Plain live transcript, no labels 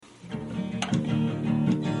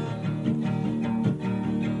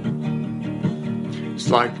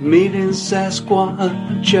like meeting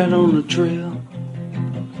Sasquatch out on the trail.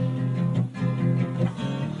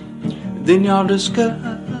 Then y'all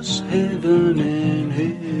discuss heaven and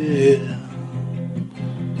hell.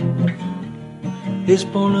 His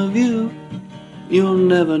point of view, you'll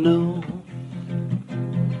never know.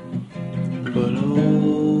 But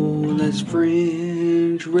oh, that's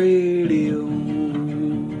Fringe Radio.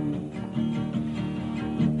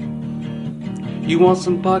 You want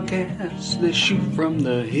some podcasts that shoot from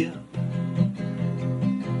the hip?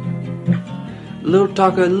 Little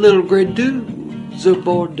talk of little great dudes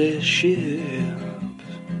aboard their ships.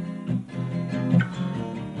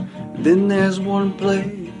 Then there's one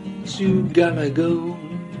place you gotta go.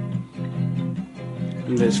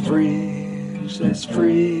 That's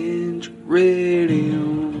Fringe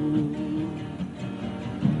Radio.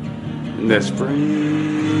 That's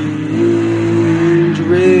Fringe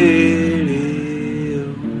Radio.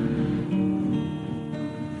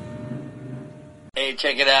 Hey,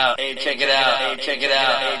 check it out. Hey, check it out. Hey, check it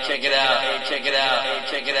out. Hey, check it out. Hey, check it out. Hey,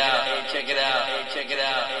 check it out. Hey, check it out. Hey, check it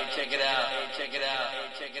out. Hey, check it out. Hey, check it out. Hey,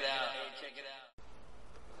 check it out. Hey, check it out.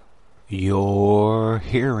 You're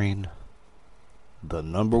hearing the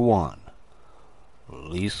number one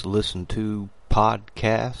least listened to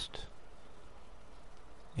podcast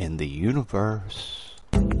in the universe.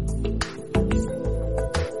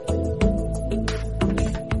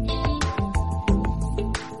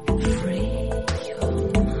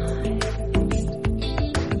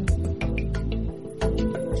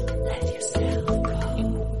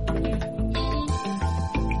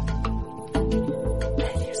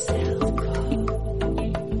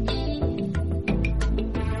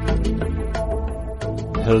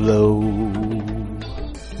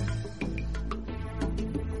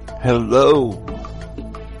 Hello.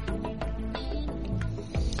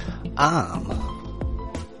 I'm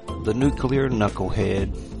the nuclear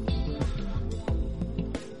knucklehead,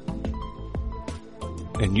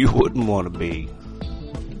 and you wouldn't want to be.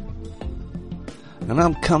 And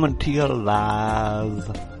I'm coming to you live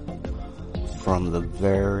from the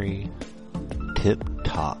very tip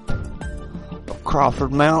top of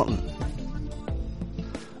Crawford Mountain.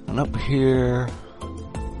 And up here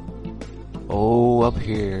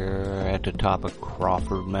at the top of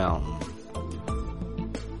Crawford Mountain,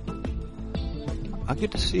 I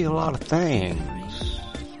get to see a lot of things.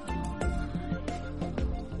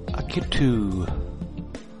 I get to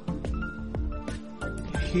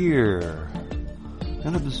hear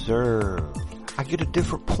and observe. I get a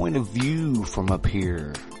different point of view from up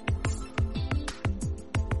here.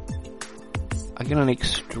 I get an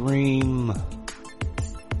extreme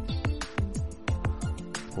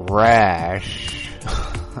rash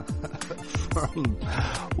from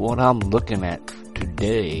what I'm looking at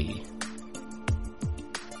today.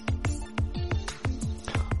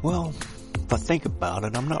 Well, if I think about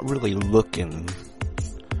it, I'm not looking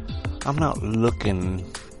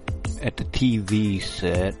at the TV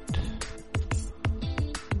set.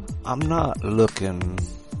 I'm not looking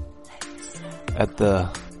at the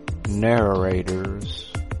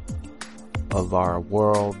narrators of our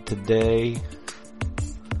world today.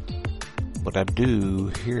 But I do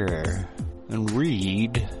hear and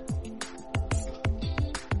read,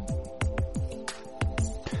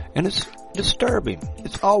 and it's disturbing.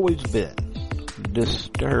 It's always been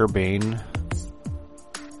disturbing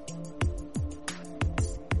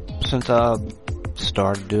since I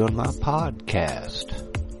started doing my podcast,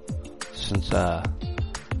 since I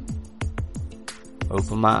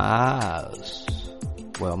opened my eyes.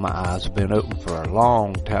 Well, my eyes have been open for a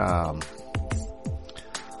long time.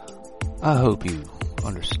 I hope you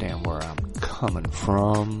understand where I'm coming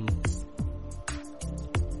from.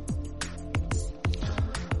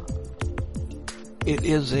 It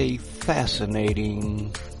is a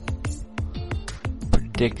fascinating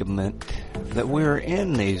predicament that we're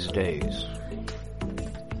in these days.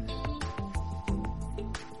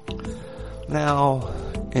 Now,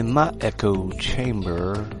 in my echo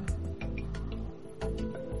chamber,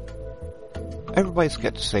 everybody's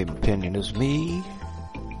got the same opinion as me.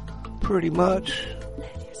 Pretty much.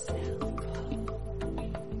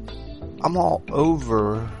 I'm all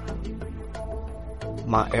over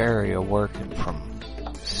my area, working from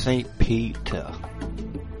St. Pete to,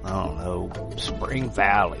 I don't know, Spring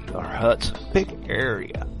Valley or Hudson. Big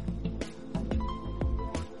area.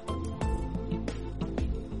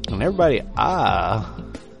 And everybody I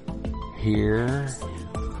hear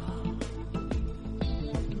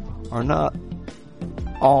are not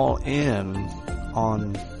all in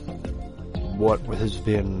on what has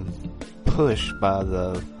been pushed by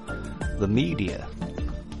the media.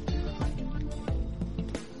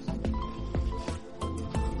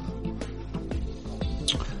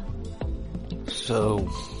 So,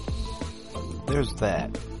 there's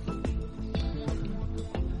that.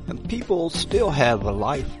 And people still have a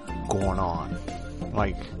life going on.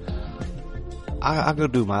 Like, I go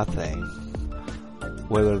do my thing.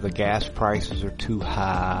 Whether the gas prices are too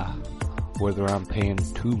high, whether I'm paying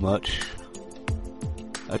too much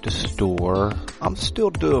at the store, I'm still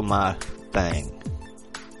doing my thing.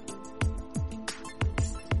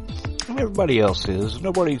 And everybody else is.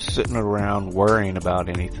 Nobody's sitting around worrying about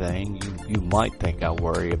anything. You might think I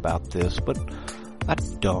worry about this, but I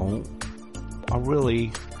don't.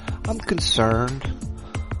 I'm concerned,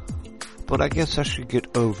 but I guess I should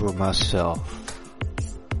get over myself.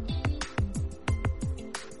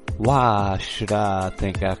 Why should I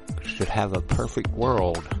think I should have a perfect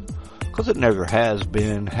world? Because it never has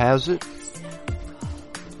been, has it?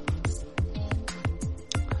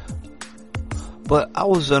 But I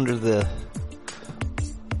was under the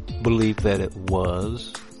belief that it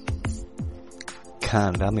was.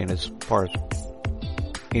 Kinda. I mean, as far as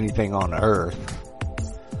anything on earth.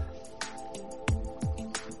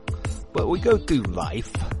 But we go through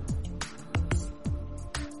life.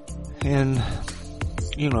 And,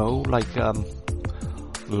 you know, like,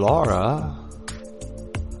 Laura,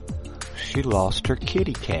 she lost her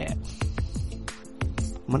kitty cat.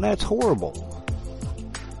 I mean, that's horrible.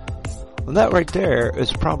 And that right there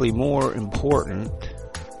is probably more important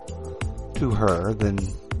to her than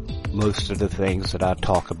most of the things that I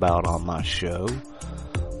talk about on my show,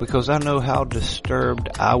 because I know how disturbed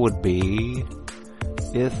I would be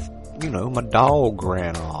if, you know, my dog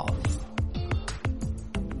ran off.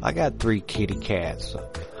 I got 3 kitty cats.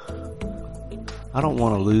 I don't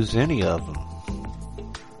want to lose any of them.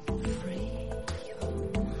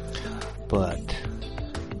 But,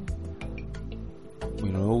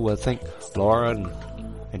 you know, I think Laura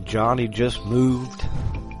and Johnny just moved.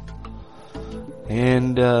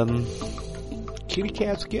 And, kitty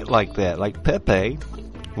cats get like that. Like Pepe,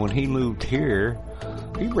 when he moved here,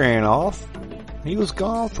 he ran off. He was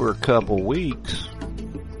gone for a couple weeks.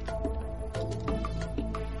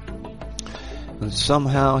 And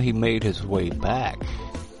somehow he made his way back.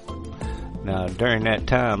 Now, during that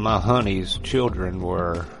time, my honey's children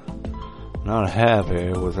were not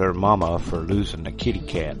happy with their mama for losing the kitty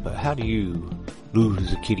cat. But how do you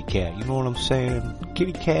lose a kitty cat? You know what I'm saying?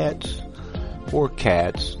 Kitty cats or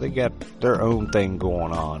cats, they got their own thing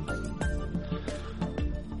going on.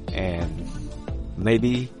 And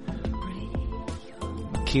maybe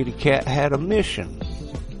the kitty cat had a mission.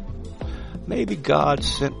 Maybe God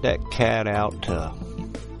sent that cat out to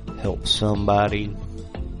help somebody.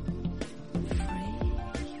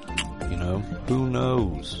 You know, who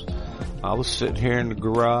knows? I was sitting here in the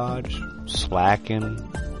garage, slacking,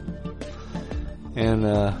 and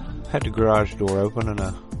had the garage door open, and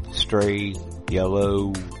a stray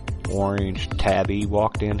yellow, orange tabby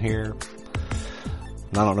walked in here.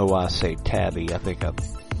 And I don't know why I say tabby. I think I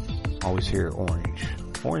always hear orange.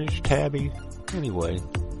 Orange tabby? Anyway.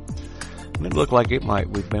 And it looked like it might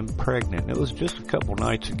have been pregnant. It was just a couple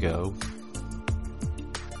nights ago.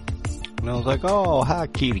 And I was like, oh, hi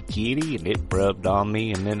kitty kitty. And it rubbed on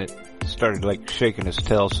me, and then it started like shaking his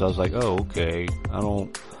tail, so I was like, oh, okay. I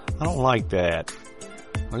don't like that.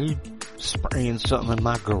 Are you spraying something in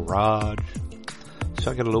my garage? So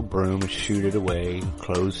I got a little broom and shoot it away,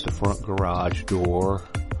 close the front garage door.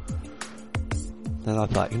 Then I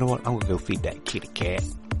thought, you know what, I'm gonna go feed that kitty cat.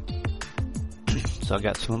 So I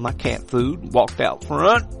got some of my cat food, walked out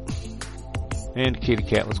front, and the kitty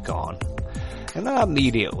cat was gone. And I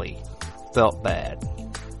immediately felt bad.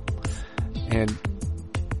 And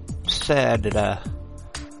sad that I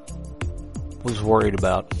was worried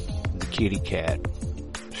about the kitty cat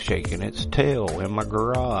shaking its tail in my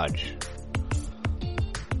garage.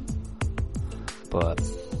 But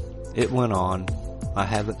it went on. I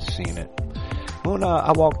haven't seen it. When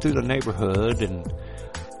I walked through the neighborhood, and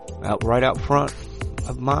right out front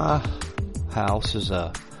of my house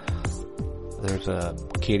there's a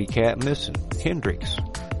kitty cat missing, Hendrix.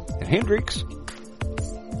 And Hendrix,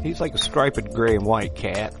 he's like a striped gray and white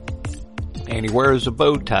cat, and he wears a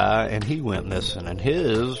bow tie, and he went missing. And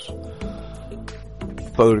his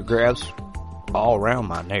photographs all around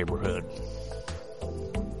my neighborhood.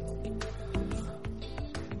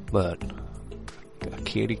 But a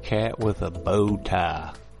kitty cat with a bow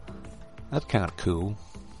tie, that's kind of cool.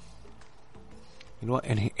 You know what?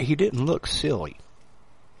 And he didn't look silly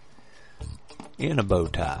in a bow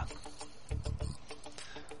tie.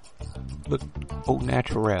 Look au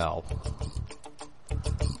naturel.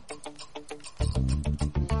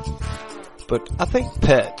 But I think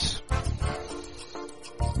pets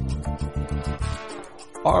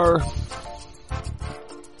are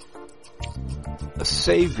a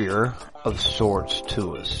savior of sorts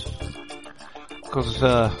to us. Because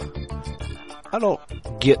I don't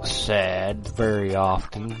get sad very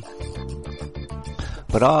often,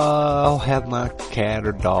 but I'll have my cat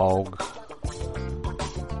or dog.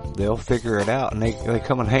 They'll figure it out, and they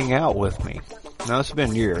come and hang out with me. Now, it's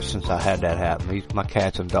been years since I had that happen. My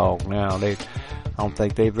cats and dog now, I don't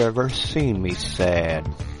think they've ever seen me sad.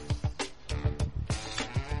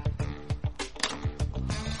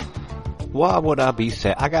 Why would I be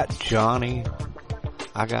sad? I got Johnny.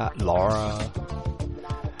 I got Laura.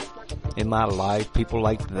 In my life, people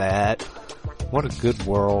like that. What a good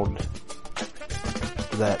world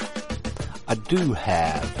that I do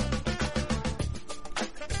have.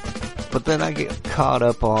 But then I get caught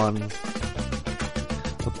up on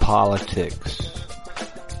the politics,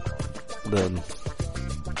 the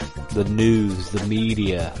news, the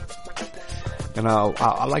media. And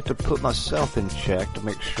I like to put myself in check to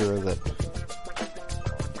make sure that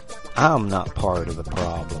I'm not part of the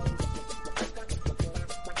problem.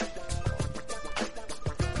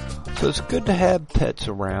 So it's good to have pets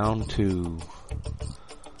around to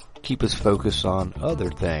keep us focused on other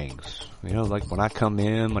things. You know, like when I come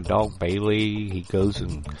in, my dog Bailey, he goes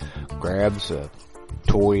and grabs a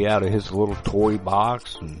toy out of his little toy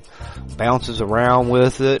box and bounces around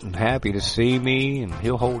with it and happy to see me, and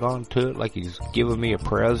he'll hold on to it like he's giving me a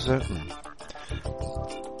present, and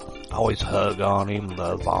I always hug on him,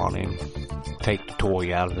 love on him, take the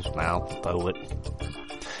toy out of his mouth and throw it.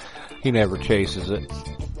 He never chases it.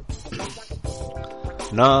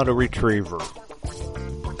 Not a retriever.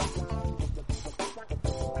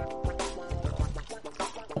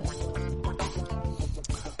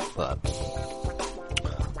 But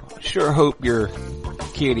I sure hope your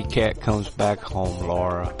kitty cat comes back home,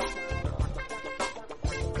 Laura.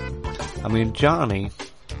 I mean, Johnny,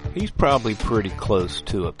 he's probably pretty close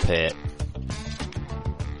to a pet.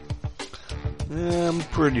 I'm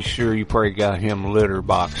pretty sure you probably got him litter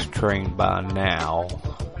box trained by now.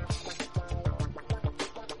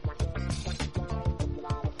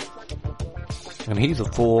 And he's a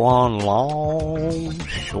full-on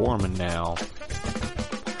longshoreman now.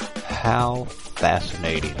 How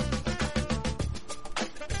fascinating.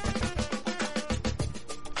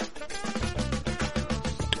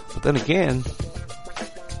 But then again,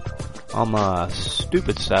 on my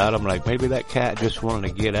stupid side, I'm like, maybe that cat just wanted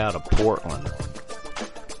to get out of Portland.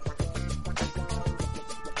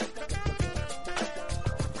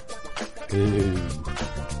 Ooh.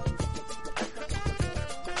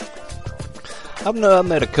 I've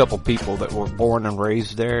met a couple people that were born and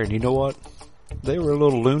raised there, and you know what? They were a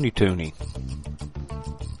little loony-toony.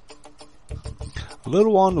 A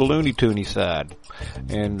little on the loony-toony side.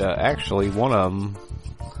 And actually, one of them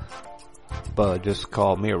just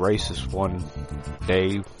called me a racist one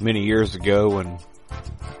day many years ago, and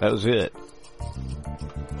that was it.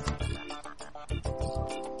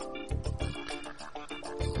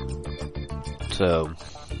 So,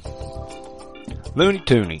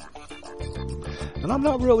 loony-toony. And I'm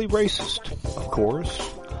not really racist, of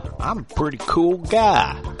course. I'm a pretty cool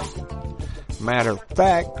guy. Matter of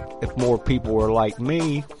fact, if more people were like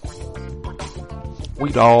me,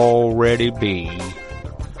 we'd already be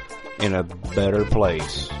in a better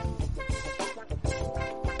place.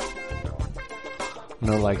 You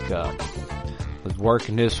know, like, was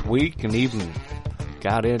working this week and even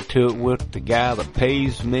got into it with the guy that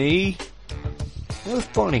pays me. It's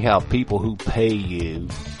funny how people who pay you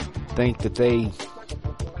think that they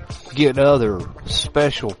get other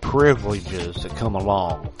special privileges that come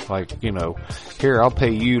along. Like, you know, here, I'll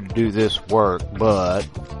pay you to do this work, but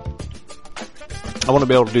I want to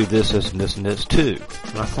be able to do this, this, and this, and this too.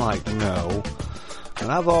 And I'm like, no. And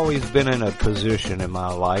I've always been in a position in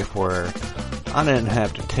my life where I didn't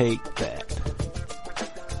have to take that.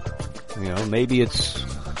 You know, maybe it's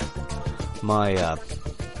my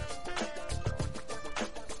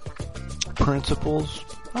principles.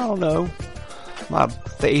 I don't know. My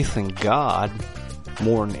faith in God,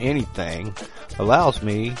 more than anything, allows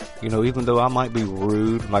me, you know, even though I might be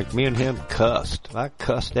rude, like me and him cussed. I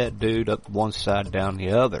cussed that dude up one side, down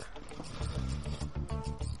the other.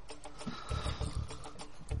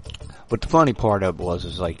 But the funny part of it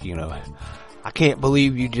is like, you know, I can't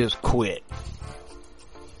believe you just quit.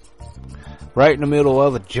 Right in the middle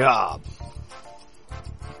of a job.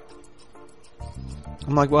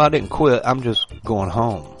 I'm like, well, I didn't quit. I'm just going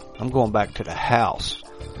home. I'm going back to the house.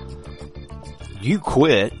 You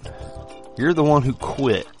quit. You're the one who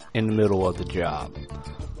quit in the middle of the job.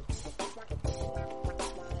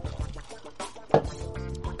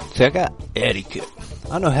 See, I got etiquette.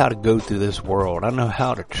 I know how to go through this world. I know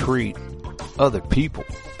how to treat other people.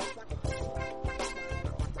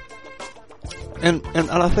 And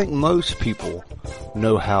I think most people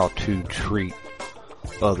know how to treat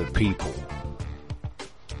other people.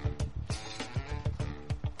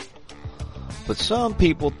 But some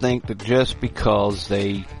people think that just because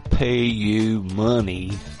they pay you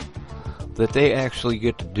money, that they actually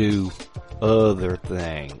get to do other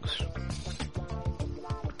things.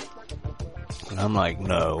 And I'm like,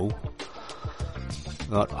 no.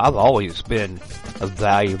 I've always been a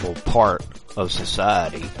valuable part of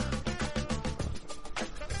society.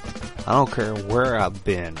 I don't care where I've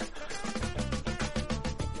been.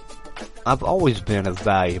 I've always been a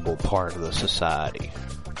valuable part of the society.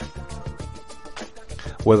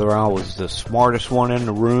 Whether I was the smartest one in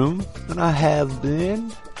the room, and I have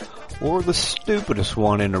been, or the stupidest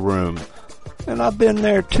one in the room, and I've been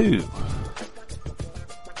there too.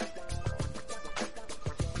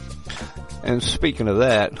 And speaking of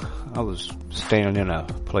that, I was standing in a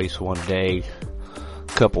place one day, a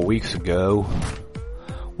couple weeks ago,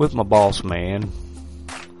 with my boss man,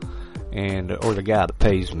 or the guy that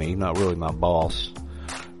pays me, not really my boss,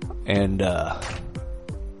 and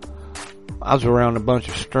I was around a bunch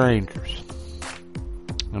of strangers,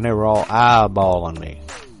 and they were all eyeballing me.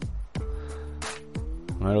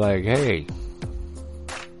 And they're like, hey,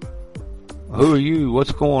 who are you?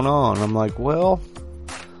 What's going on? I'm like, well,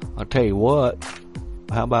 I'll tell you what,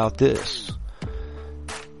 how about this?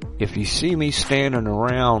 If you see me standing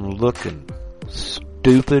around looking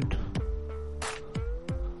stupid,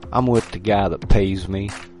 I'm with the guy that pays me.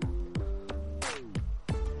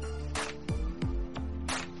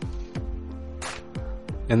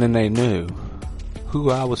 And then they knew who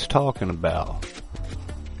I was talking about.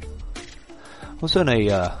 I was in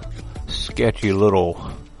a sketchy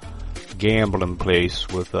little gambling place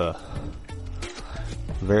with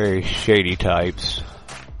very shady types.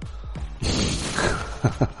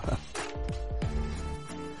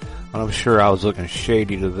 I'm sure I was looking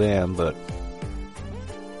shady to them, but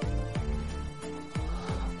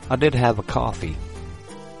I did have a coffee.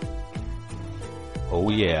 Oh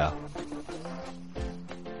yeah.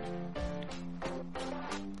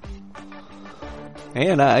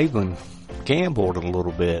 And I even gambled a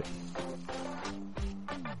little bit.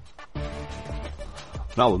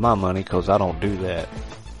 Not with my money, because I don't do that.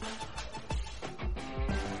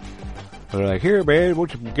 They're like, here man,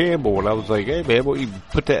 what you gamble? And I was like, hey man, what you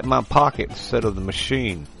put that in my pocket instead of the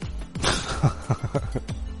machine?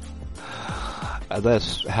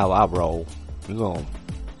 That's how I roll. You're gonna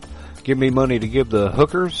give me money to give the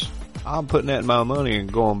hookers? I'm putting that in my money and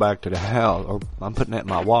going back to the house. Or I'm putting that in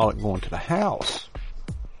my wallet and going to the house.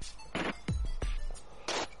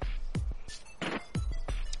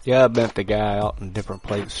 Yeah, I met the guy out in different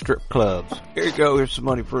places, strip clubs. Here you go, here's some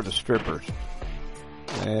money for the strippers.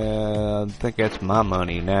 I think that's my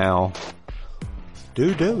money now.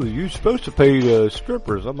 Dude, you're supposed to pay the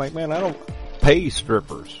strippers. I'm like, man, I don't pay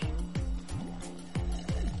strippers.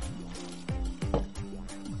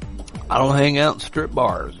 I don't hang out in strip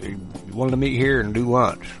bars. You wanted to meet here and do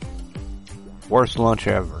lunch. Worst lunch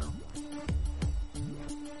ever.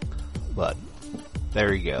 But,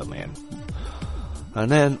 there you go, man. And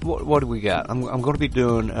then, what do we got? I'm going to be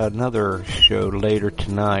doing another show later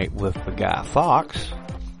tonight with the guy Fox,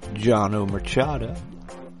 John O'Machada.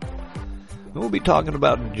 And we'll be talking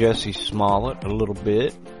about Jesse Smollett a little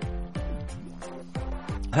bit.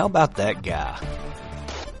 How about that guy?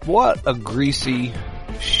 What a greasy,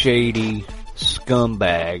 shady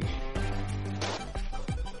scumbag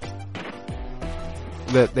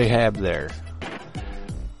that they have there.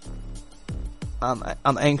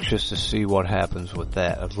 I'm anxious to see what happens with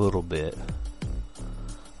that a little bit.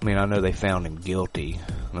 I mean, I know they found him guilty,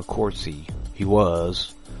 and of course he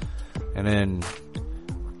was. And then,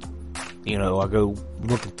 you know, I go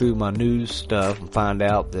looking through my news stuff and find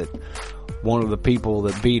out that one of the people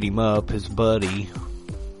that beat him up, his buddy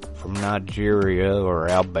from Nigeria or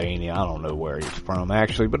Albania, I don't know where he's from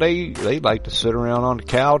actually, but they like to sit around on the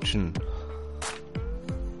couch and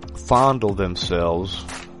fondle themselves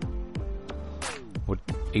with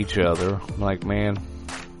each other. I'm like, man,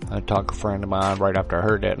 I talked to a friend of mine right after I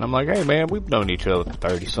heard that, and I'm like, hey man, we've known each other for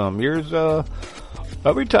 30 some years. How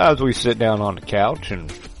many times we sit down on the couch and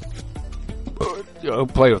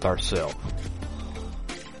play with ourselves?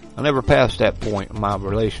 I never passed that point in my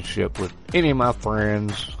relationship with any of my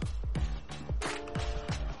friends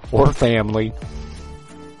or family.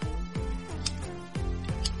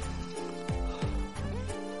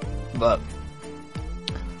 But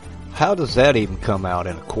how does that even come out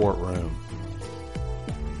in a courtroom?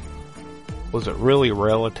 Was it really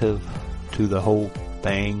relative to the whole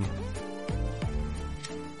thing?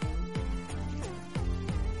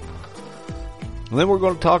 And then we're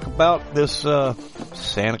going to talk about this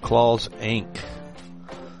Santa Claus Inc.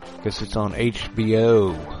 because it's on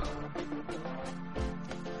HBO.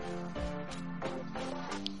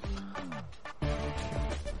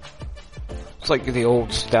 It's like the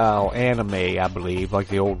old style anime, I believe, like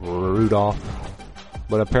the old Rudolph.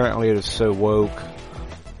 But apparently it is so woke.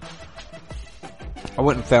 I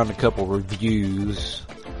went and found a couple reviews,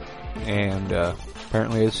 and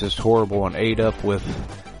apparently it's just horrible and ate up with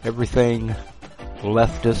everything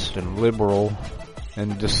leftist and liberal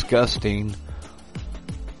and disgusting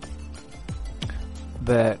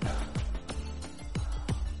that,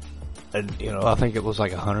 and I think it was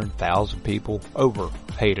like 100,000 people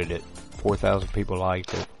hated it. 4,000 people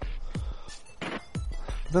liked it.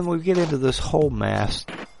 Then we get into this whole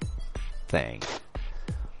mask thing.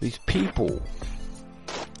 These people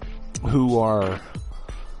who are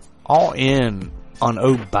all in on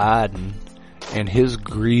Biden and his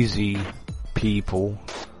greasy people.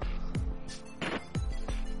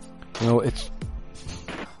 It's,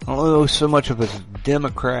 I don't know so much of it's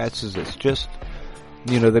Democrats as it's just,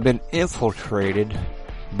 they've been infiltrated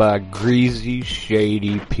by greasy,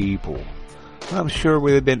 shady people. I'm sure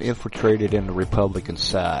we've been infiltrated in the Republican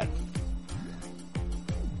side.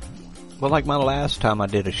 But like my last time I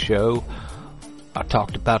did a show, I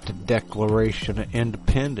talked about the Declaration of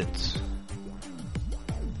Independence.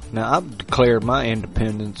 Now, I declared my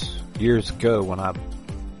independence years ago when I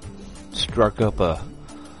struck up a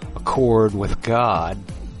chord with God.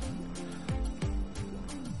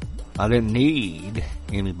 I didn't need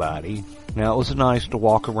anybody. Now, it was nice to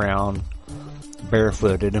walk around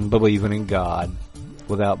barefooted and believing in God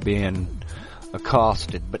without being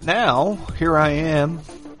accosted. But now, here I am,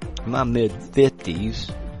 in my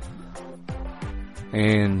mid-50s,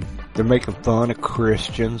 and they're making fun of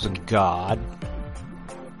Christians and God,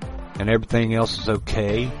 and everything else is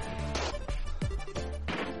okay.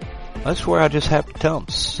 That's where I just have to tell them,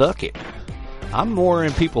 suck it. I'm more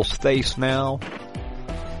in people's face now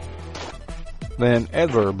than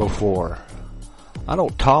ever before. I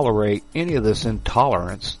don't tolerate any of this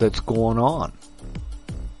intolerance that's going on.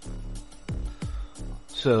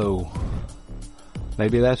 So,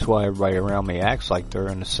 maybe that's why everybody around me acts like they're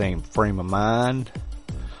in the same frame of mind.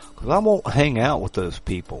 Because I won't hang out with those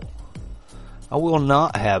people. I will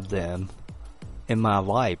not have them in my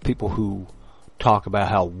life. People who talk about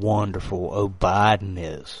how wonderful Biden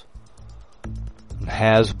is. And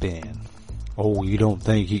has been. Oh, you don't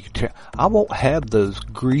think he could I won't have those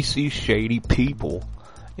greasy, shady people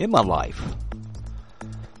in my life.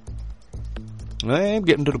 I'm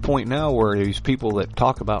getting to the point now where these people that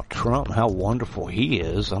talk about Trump, how wonderful he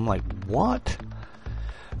is, I'm like, what?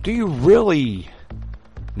 Do you really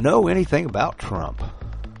know anything about Trump?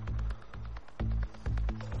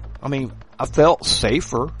 I mean, I felt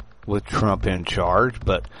safer with Trump in charge,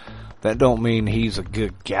 but that don't mean he's a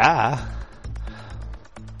good guy.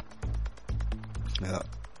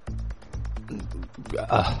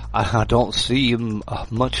 I don't see him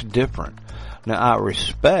much different. Now, I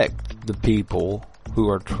respect the people who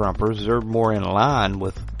are Trumpers. They're more in line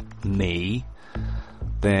with me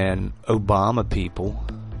than Obama people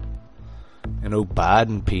and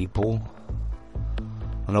Biden people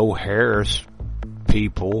and Harris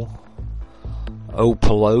people,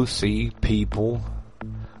 Pelosi people.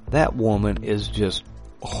 That woman is just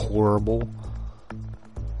horrible.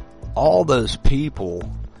 All those people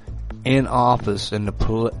in office in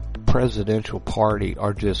the presidential party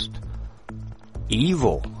are just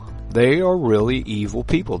evil. They are really evil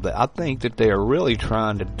people. I think that they are really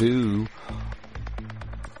trying to do,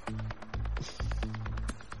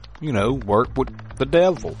 work with the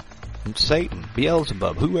devil, and Satan,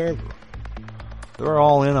 Beelzebub, whoever. They're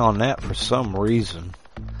all in on that for some reason.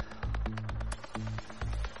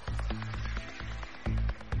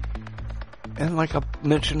 And like I've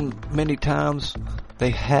mentioned many times,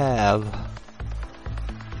 they have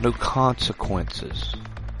no consequences.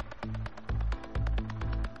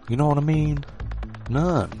 You know what I mean?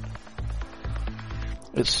 None.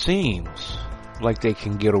 It seems like they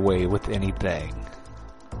can get away with anything.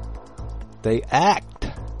 They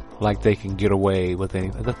act like they can get away with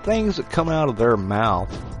anything. The things that come out of their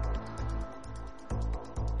mouth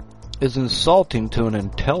is insulting to an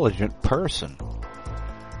intelligent person.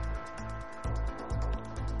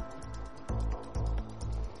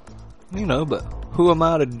 But who am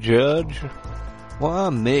I to judge? Well,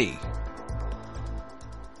 I'm me.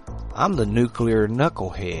 I'm the nuclear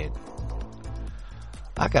knucklehead.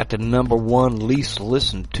 I got the #1 least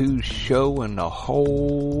listened to show in the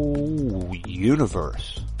whole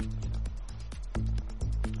universe.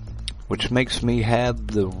 Which makes me have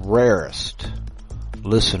the rarest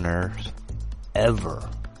listeners forever.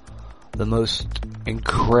 The most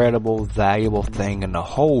incredible, valuable thing in the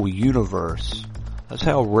whole universe. That's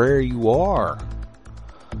how rare you are.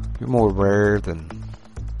 You're more rare than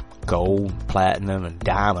gold, platinum, and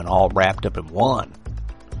diamond all wrapped up in one.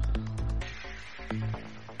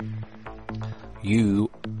 You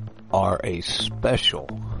are a special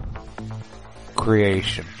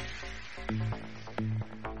creation.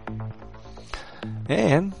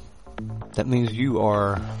 And that means you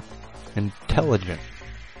are intelligent.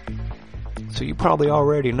 So you probably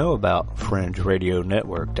already know about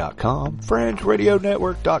FringeRadioNetwork.com,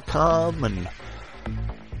 FringeRadioNetwork.com, and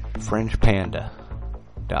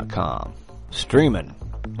FringePanda.com. Streaming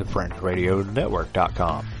the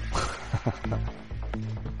FringeRadioNetwork.com.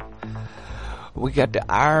 We got the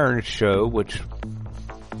Iron Show, which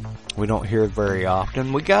we don't hear very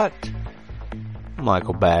often. We got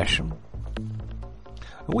Michael Basham.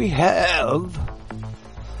 We have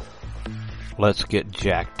Let's Get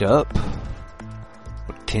Jacked Up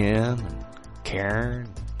with Tim and Karen,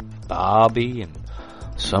 Bobby, and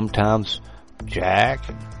sometimes Jack.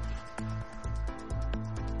 And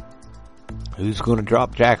who's going to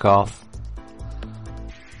drop Jack off?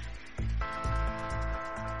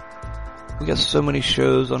 We got so many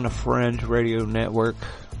shows on the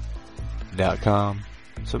FringeRadioNetwork.com.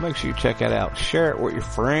 So make sure you check that out. Share it with your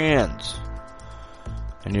friends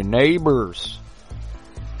and your neighbors.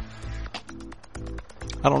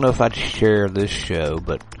 I don't know if I'd share this show,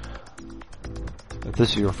 but if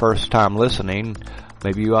this is your first time listening,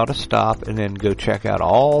 maybe you ought to stop and then go check out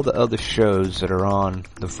all the other shows that are on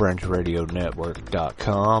the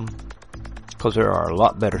FringeRadioNetwork.com, because there are a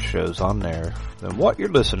lot better shows on there than what you're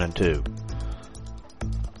listening to.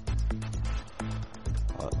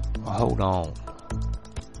 Hold on.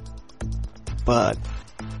 But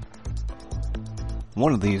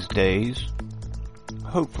one of these days,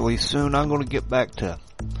 hopefully soon, I'm going to get back to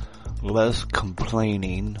less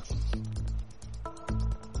complaining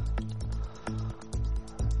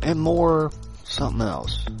and more something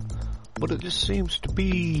else. But it just seems to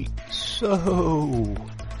be so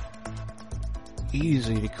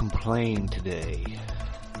easy to complain today.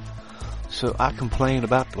 So I complain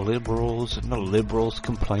about the liberals, and the liberals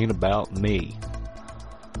complain about me.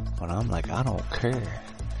 But I'm like, I don't care.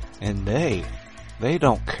 And they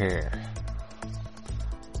don't care.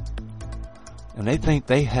 And they think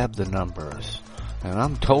they have the numbers. And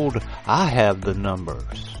I'm told I have the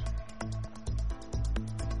numbers.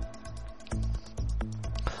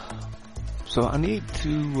 So I need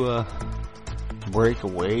to break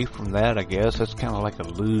away from that, I guess. That's kind of like a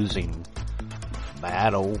losing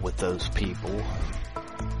battle with those people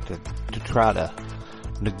to try to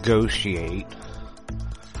negotiate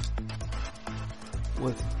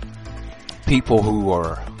with people who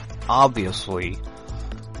are obviously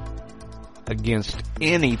against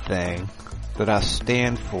anything that I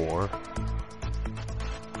stand for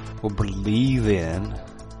or believe in.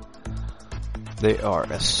 They are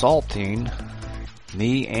assaulting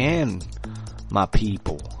me and my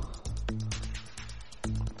people.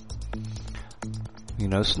 You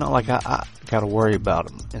know, it's not like I gotta worry about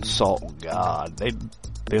them insulting God. They've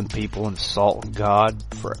been people insulting God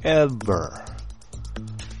forever.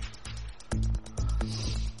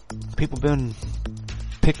 People been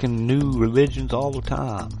picking new religions all the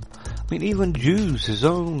time. I mean, even Jews, his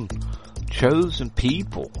own chosen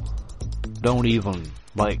people, don't even,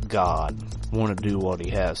 like God, want to do what he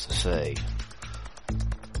has to say.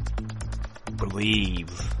 Believe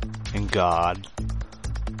in God.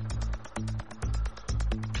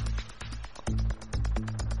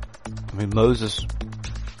 I mean, Moses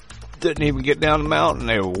didn't even get down the mountain.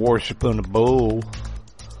 They were worshiping a bull.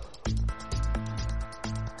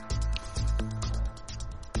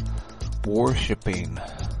 Worshipping.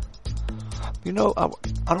 You know,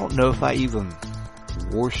 I don't know if I even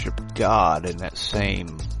worship God in that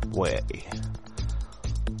same way.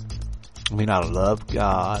 I mean, I love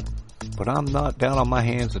God, but I'm not down on my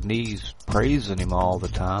hands and knees praising Him all the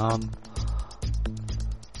time.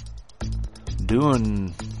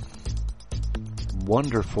 Doing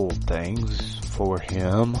wonderful things for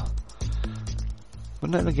Him.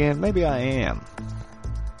 But then again, maybe I am.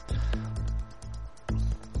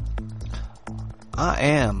 I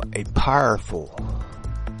am a powerful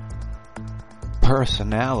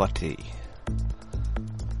personality.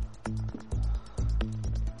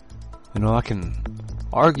 You know, I can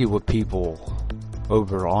argue with people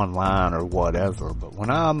over online or whatever, but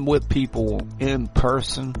when I'm with people in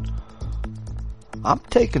person, I'm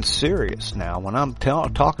taken serious now. When I'm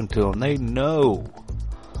talking to them, they know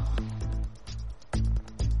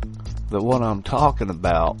that what I'm talking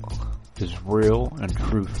about is real and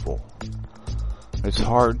truthful. It's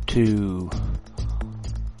hard to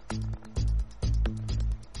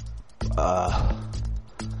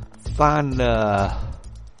find a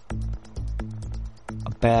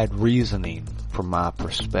bad reasoning from my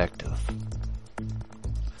perspective.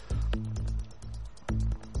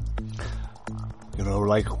 You know,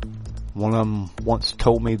 like one of them once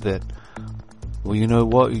told me that, well, you know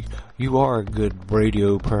what, you are a good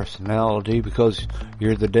radio personality because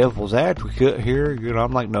you're the devil's advocate here. You know,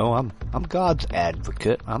 I'm like, no, I'm God's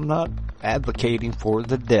advocate. I'm not advocating for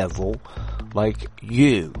the devil like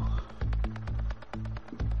you.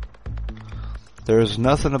 There's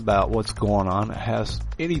nothing about what's going on that has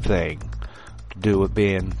anything to do with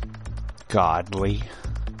being godly.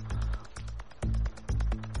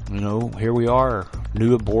 You know, here we are,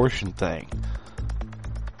 new abortion thing.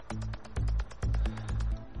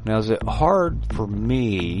 Now, is it hard for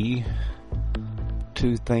me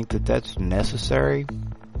to think that that's necessary?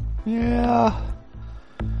 Yeah.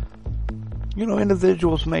 You know,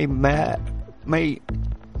 individuals may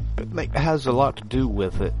has a lot to do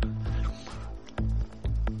with it.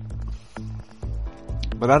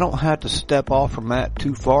 But I don't have to step off from that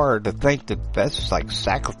too far to think that that's like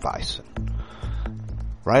sacrificing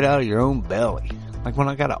right out of your own belly. Like when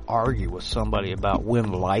I gotta argue with somebody about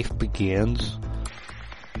when life begins,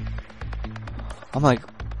 I'm like,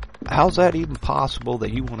 how's that even possible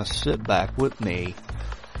that you want to sit back with me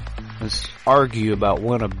and argue about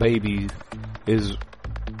when a baby is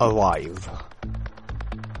alive?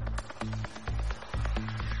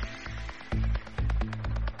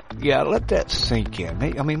 Yeah, let that sink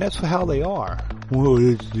in. I mean, that's how they are. Well,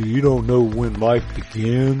 you don't know when life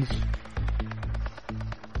begins.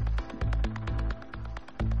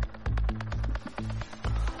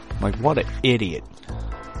 Like, what an idiot.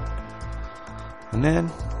 And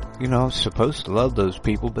then, you know, I'm supposed to love those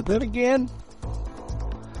people, but then again,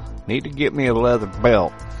 need to get me a leather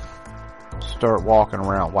belt. Start walking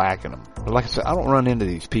around whacking them. But like I said, I don't run into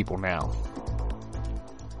these people now.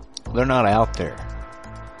 They're not out there.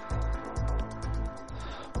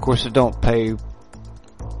 Of course, it don't pay,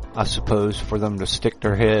 I suppose, for them to stick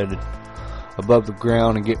their head above the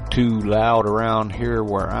ground and get too loud around here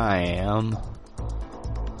where I am.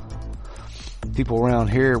 People around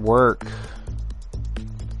here work.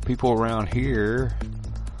 People around here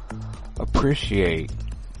appreciate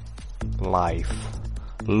life,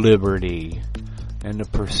 liberty, and the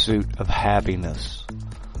pursuit of happiness.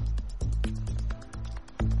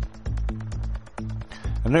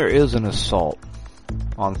 And there is an assault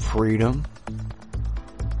on freedom,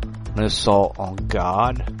 an assault on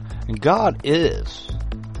God, and God is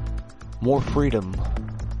more freedom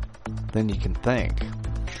than you can think.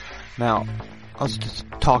 Now, I was just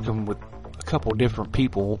talking with a couple different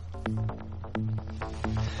people,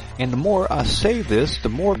 and the more I say this, the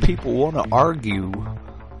more people want to argue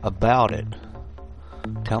about it.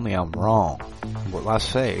 Tell me I'm wrong. Well, I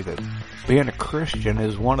say that being a Christian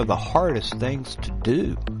is one of the hardest things to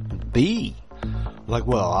do, be. Like,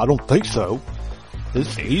 well, I don't think so. This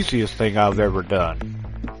is the easiest thing I've ever done.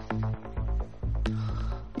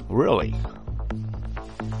 Really?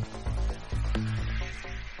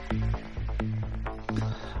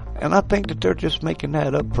 And I think that they're just making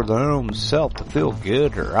that up for their own self to feel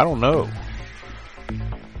good, or I don't know.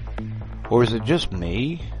 Or is it just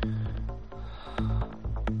me?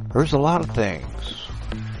 There's a lot of things.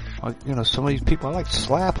 Like, you know, some of these people I like to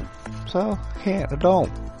slap them, so I can't, I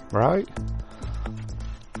don't, right?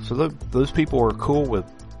 So those people are cool with,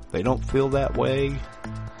 they don't feel that way.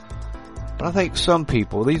 But I think some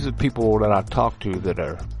people, these are people that I talk to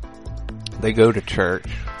that they go to church,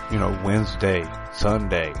 you know, Wednesday,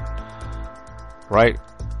 Sunday, right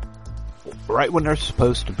when they're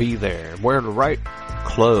supposed to be there, wear the right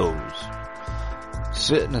clothes,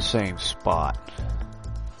 sit in the same spot.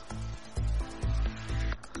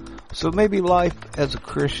 So maybe life as a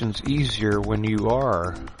Christian's easier when you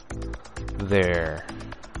are there.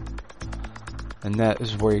 And that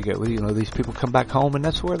is where you get, you know, these people come back home and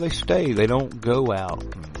that's where they stay. They don't go out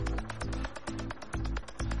and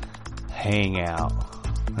hang out.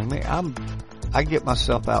 I mean, I get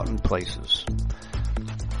myself out in places.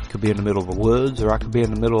 Could be in the middle of the woods, or I could be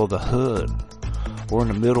in the middle of the hood, or in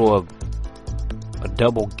the middle of a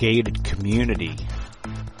double gated community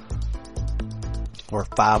where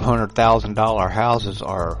 $500,000 houses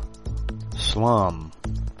are slum.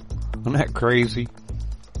 Isn't that crazy?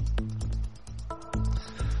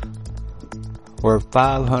 Where a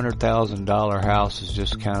 $500,000 house is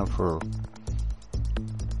just kind of for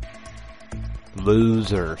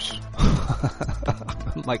losers.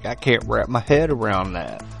 I'm like, I can't wrap my head around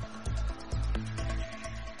that.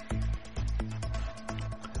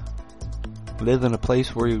 live in a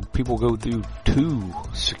place where people go through 2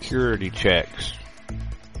 security checks.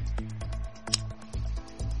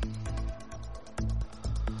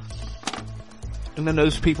 And then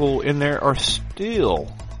those people in there are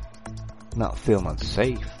still not feeling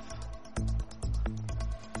safe.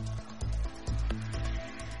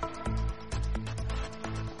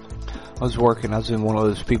 I was in one of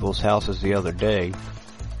those people's houses the other day,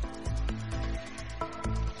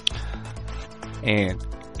 and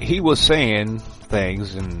he was saying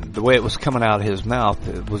things, and the way it was coming out of his mouth,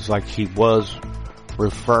 it was like he was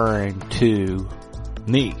referring to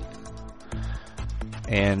me.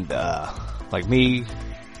 And, like me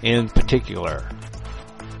in particular.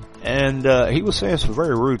 And, he was saying some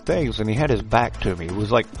very rude things, and he had his back to me. It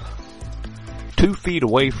was like 2 feet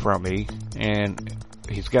away from me, and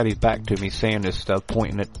he's got his back to me saying this stuff,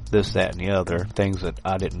 pointing at this, that, and the other, things that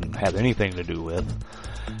I didn't have anything to do with.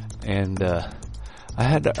 And, I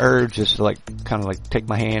had the urge just to kind of take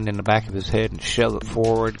my hand in the back of his head and shove it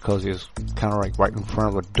forward, because he was kind of right in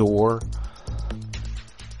front of a door.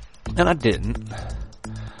 And I didn't.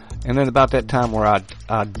 And then about that time where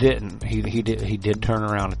I didn't, he did turn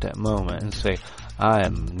around at that moment and say, "I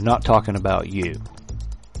am not talking about you."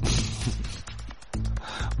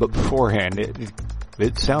 But beforehand,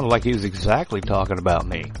 it sounded like he was exactly talking about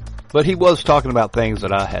me. But he was talking about things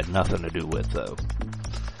that I had nothing to do with, though.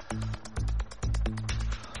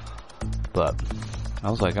 But I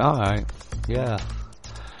was like, alright, yeah.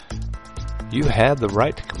 You have the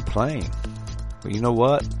right to complain. But you know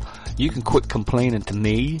what? You can quit complaining to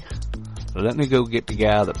me. Let me go get the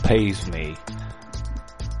guy that pays me.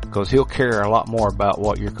 Because he'll care a lot more about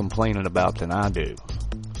what you're complaining about than I do.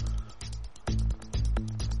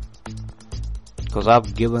 Because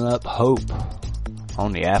I've given up hope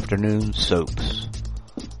on the afternoon soaps.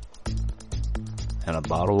 And a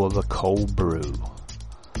bottle of a cold brew.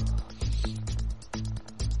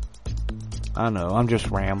 I know, I'm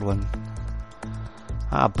just rambling.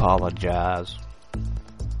 I apologize.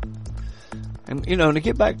 And, to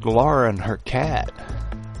get back to Laura and her cat.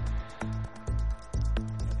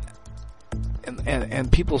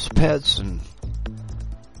 And people's pets, and,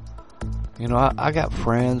 I got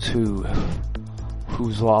friends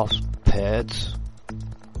who's lost pets.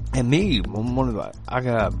 And me, I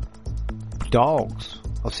got dogs.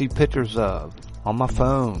 I see pictures of on my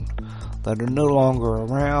phone that are no longer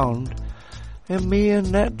around. And me and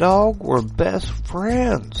that dog were best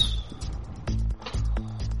friends.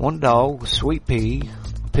 One dog, Sweet Pea,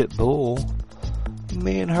 pit bull.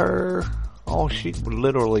 Me and her, she would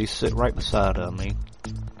literally sit right beside of me.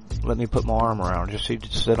 Let me put my arm around her. She'd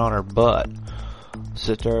sit on her butt.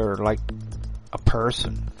 Sit there like a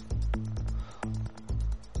person.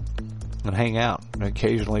 And hang out. And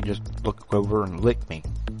occasionally just look over and lick me.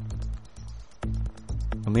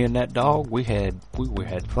 Me and that dog, we had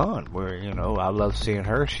fun. I loved seeing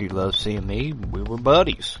her. She loved seeing me. We were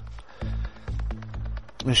buddies.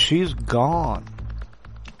 And she's gone.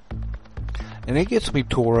 And it gets me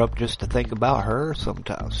tore up just to think about her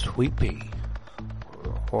sometimes. Sweet Pea.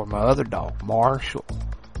 Or my other dog, Marshall.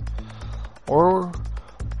 Or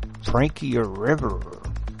Frankie or River. Or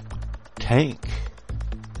Tank.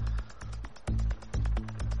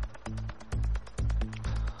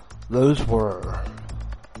 Those were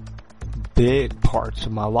big parts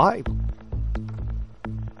of my life.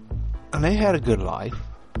 And they had a good life.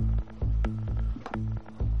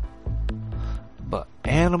 But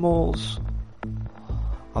animals,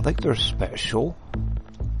 I think they're special.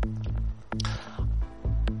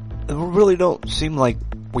 It really don't seem like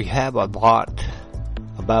we have a lot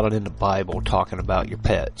about it in the Bible, talking about your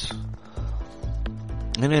pets.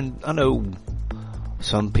 And then I know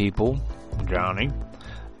some people, Johnny,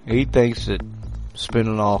 he thinks that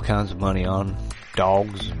spending all kinds of money on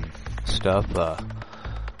dogs and stuff,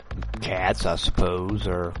 cats, I suppose,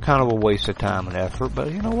 are kind of a waste of time and effort.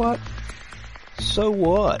 But you know what? So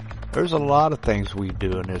what? There's a lot of things we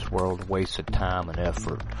do in this world waste of time and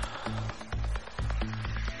effort.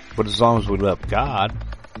 But as long as we love God,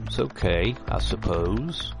 it's okay, I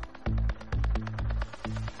suppose.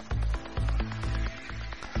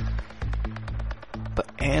 But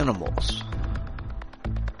animals,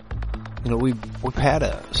 we've had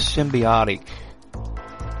a symbiotic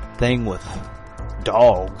thing with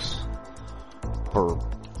dogs for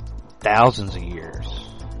thousands of years.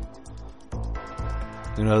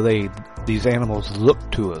 These animals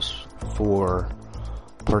look to us for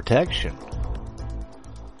protection.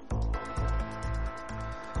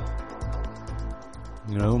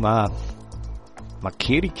 My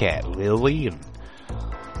kitty cat Lily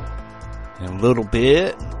and Little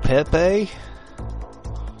Bit, Pepe,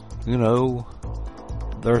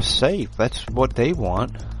 they're safe. That's what they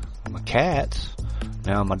want. My cats.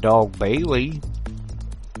 Now my dog Bailey,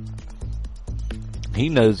 he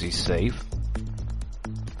knows he's safe.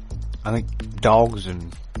 I think dogs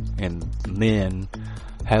and men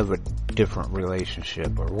have a different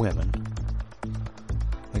relationship, or women.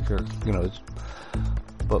 I think they're,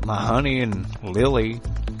 but my Honey and Lily,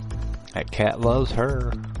 that cat loves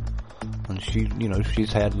her. And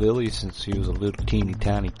she's had Lily since she was a little teeny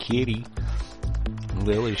tiny kitty.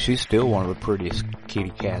 Lily, she's still one of the prettiest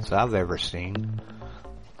kitty cats I've ever seen.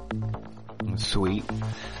 Sweet.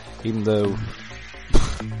 Even though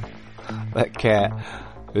that cat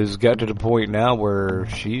has got to the point now where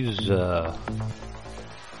she's like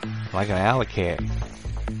an alley cat.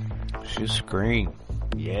 She'll scream,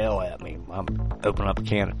 yell at me. I'm opening up a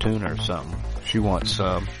can of tuna or something. She wants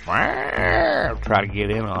some. Try to get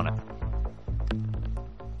in on it.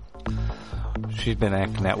 She's been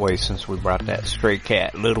acting that way since we brought that stray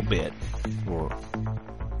cat, Little Bit, or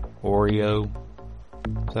Oreo.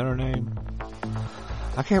 Is that her name?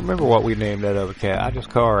 I can't remember what we named that other cat. I just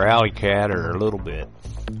call her Alley Cat or Little Bit.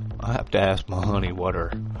 I have to ask my Honey what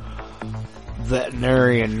her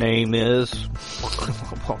veterinarian name is.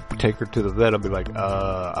 I'll take her to the vet. I'll be like,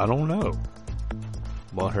 I don't know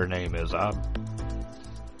what her name is. I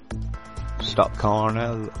stop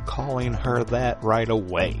calling her that right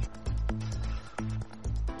away.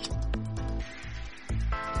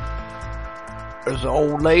 There's an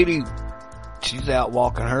old lady. She's out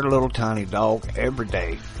walking her little tiny dog every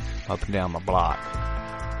day up and down my block.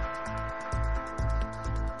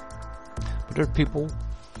 But there's people, a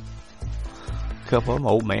couple of them,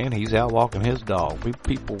 old man, he's out walking his dog.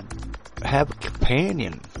 People have a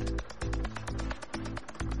companion.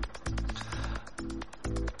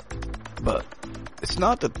 But it's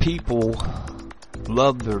not that people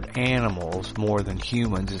love their animals more than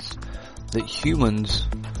humans. It's that humans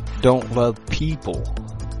don't love people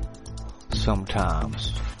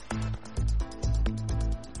sometimes.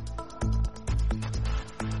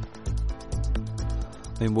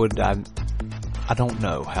 I mean, I don't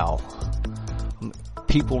know how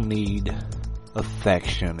people need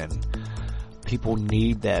affection, and people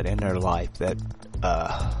need that in their life, that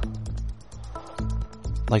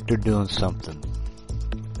like they're doing something.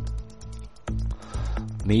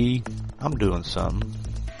 Me, I'm doing something.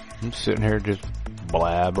 I'm sitting here just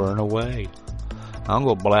blabbering away. I'm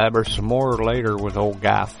gonna blabber some more later with old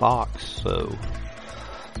Guy Fawkes, so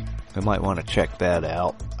you might want to check that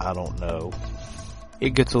out. I don't know.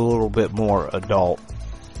 It gets a little bit more adult.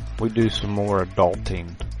 We do some more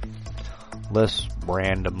adulting, less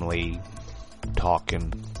randomly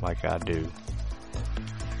talking like I do.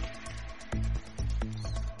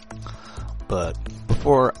 But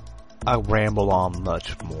before I ramble on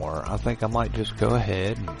much more, I think I might just go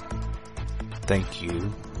ahead and thank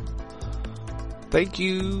you. Thank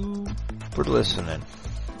you for listening,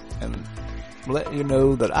 and let you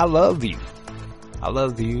know that I love you. I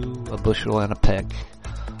love you a bushel and a peck,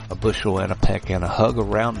 a bushel and a peck, and a hug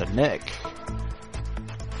around the neck.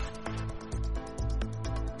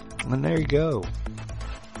 And there you go.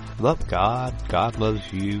 Love God. God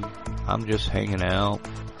loves you. I'm just hanging out.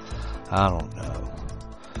 I don't know.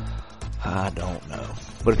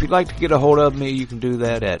 But if you'd like to get a hold of me, you can do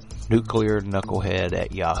that at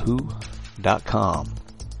nuclearknucklehead@yahoo.com.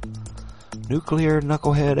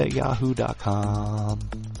 nuclearknucklehead@yahoo.com.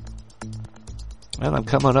 And I'm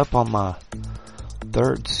coming up on my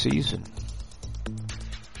 3rd season.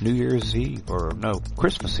 New Year's Eve, or no,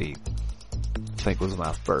 Christmas Eve, I think was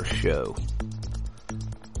my first show.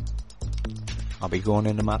 I'll be going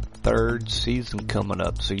into my 3rd season coming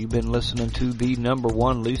up. So you've been listening to the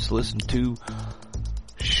 #1 least listened to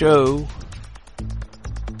show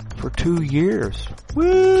for 2 years.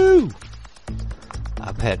 Woo!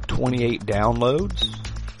 I've had 28 downloads.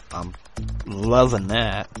 I'm loving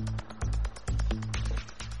that.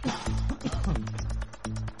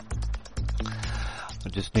 I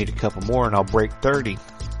just need a couple more and I'll break 30.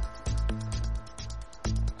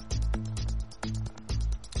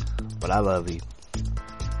 But I love you.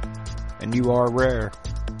 And you are rare,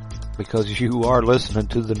 because you are listening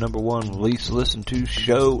to the #1 least listened to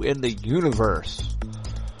show in the universe.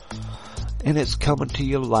 And it's coming to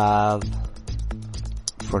you live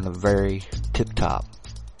from the very tip top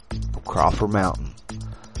of Crawford Mountain.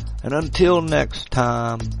 And until next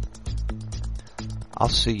time, I'll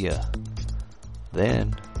see you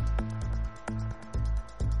then.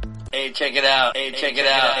 Hey, check it out. Hey, check it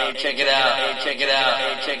out. Hey, check it out. Hey, check it out.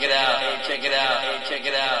 Hey, check it out. Hey, check it out. Hey, check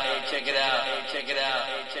it out. Hey, check it out. Hey, check it out.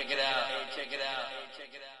 Hey, check it out. Hey, check it out. Hey,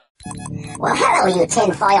 check it out. Well, hello, you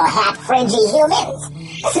tinfoil hat fringy humans.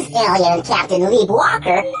 This is Alien Captain Lee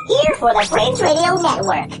Walker, here for the Fringe Radio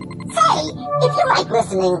Network. Say, if you like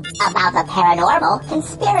listening about the paranormal,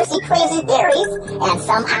 conspiracy crazy theories, and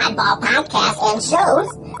some oddball podcasts and shows,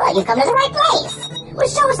 well, you've come to the right place. With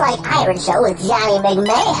shows like Iron Show with Johnny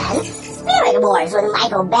McMahon, Spirit Wars with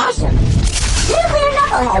Michael Basham, Nuclear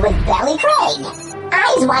Knucklehead with Belly Craig,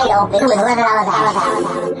 Eyes Wide Open with Living on a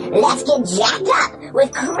Thousand, Let's Get Jacked Up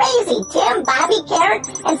with Crazy Tim, Bobby Carrot,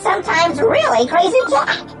 and sometimes really Crazy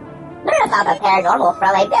Jack. Learn about the paranormal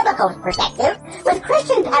from a biblical perspective with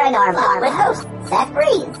Christian Paranormal with host Seth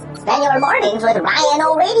Breeze. Spend your mornings with Ryan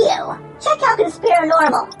O'Radio. Check out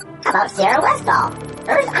Conspiranormal. How about Sarah Westall,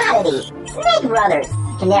 Earth Oddity, Snake Brothers,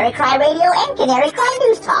 Canary Cry Radio, and Canary Cry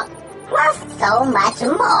News Talk. Plus so much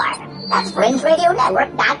more. That's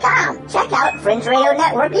FringeRadioNetwork.com. Check out Fringe Radio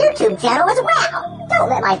Network YouTube channel as well. Don't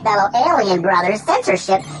let my fellow alien brothers'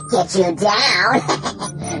 censorship get you down.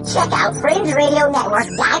 Check out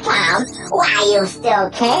FringeRadioNetwork.com while you still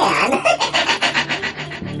can.